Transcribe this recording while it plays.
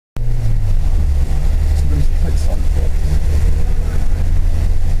lights on for.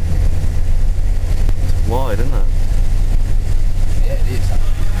 It's wide, isn't it? Yeah, it is actually.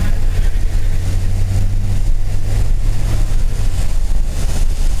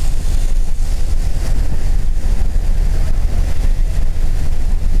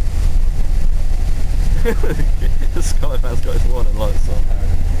 The Skyman's got his warning lights on.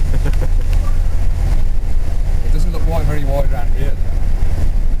 It doesn't look very wide around here though.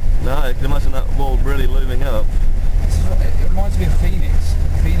 No, you can imagine that wall really looming up. It reminds me of Phoenix.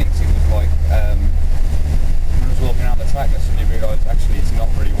 Phoenix, it was like, when I was walking around the track, I suddenly realised actually it's not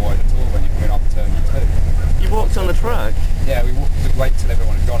really wide at all when you're coming off turn 2. You walked on the track? Yeah, we wait till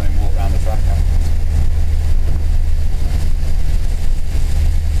everyone had gone and walk around the track afterwards.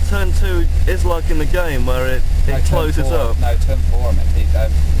 Turn 2 is like in the game where it closes up. No, turn 4 I meant.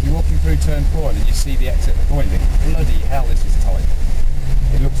 You're walking through turn 4 and then you see the exit at the point and you think, bloody hell, this is tight.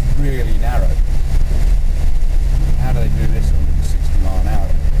 It looks really narrow. How do they do this at 160 mile an hour?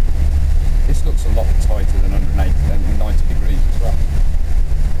 This looks a lot tighter than 180 than 90 degrees as well.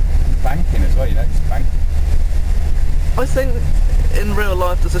 And banking as well, you know, it's banking. I think in real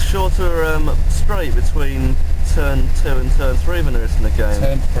life there's a shorter straight between turn 2 and turn 3 than there is in the game.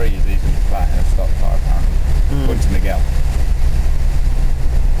 Turn 3 is easily flat in a stock car apparently, according to Miguel.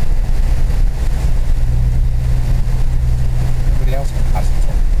 Everybody else can pass it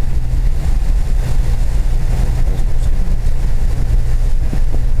on.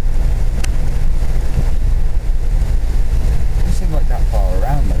 Doesn't seem like that far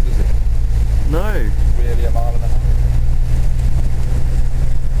around though, does it? No. It's really a mile and a half.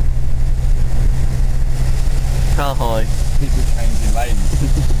 How high? People changing lanes.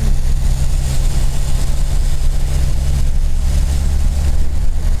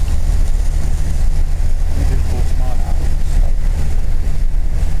 We do 40 mile an hour.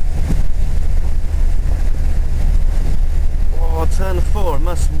 Oh, turn 4, it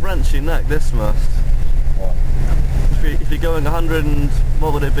must wrench your neck, this must. What? If you're going 100 and,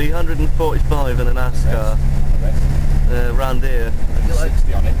 what would it be, 145 in a NASCAR, round here.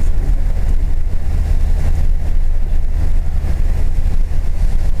 60 on it.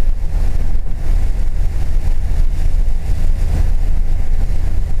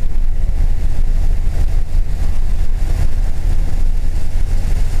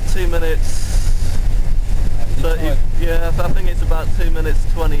 Minutes 30, yeah, I think it's about 2 minutes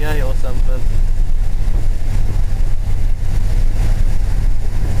 28 or something.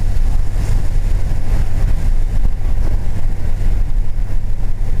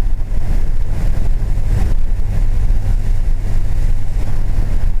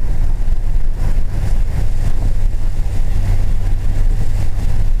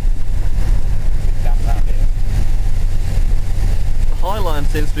 Highline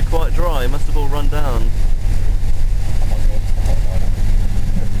seems to be quite dry, must have all run down. Oh my god, it's a hot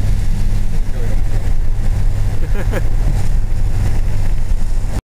rider.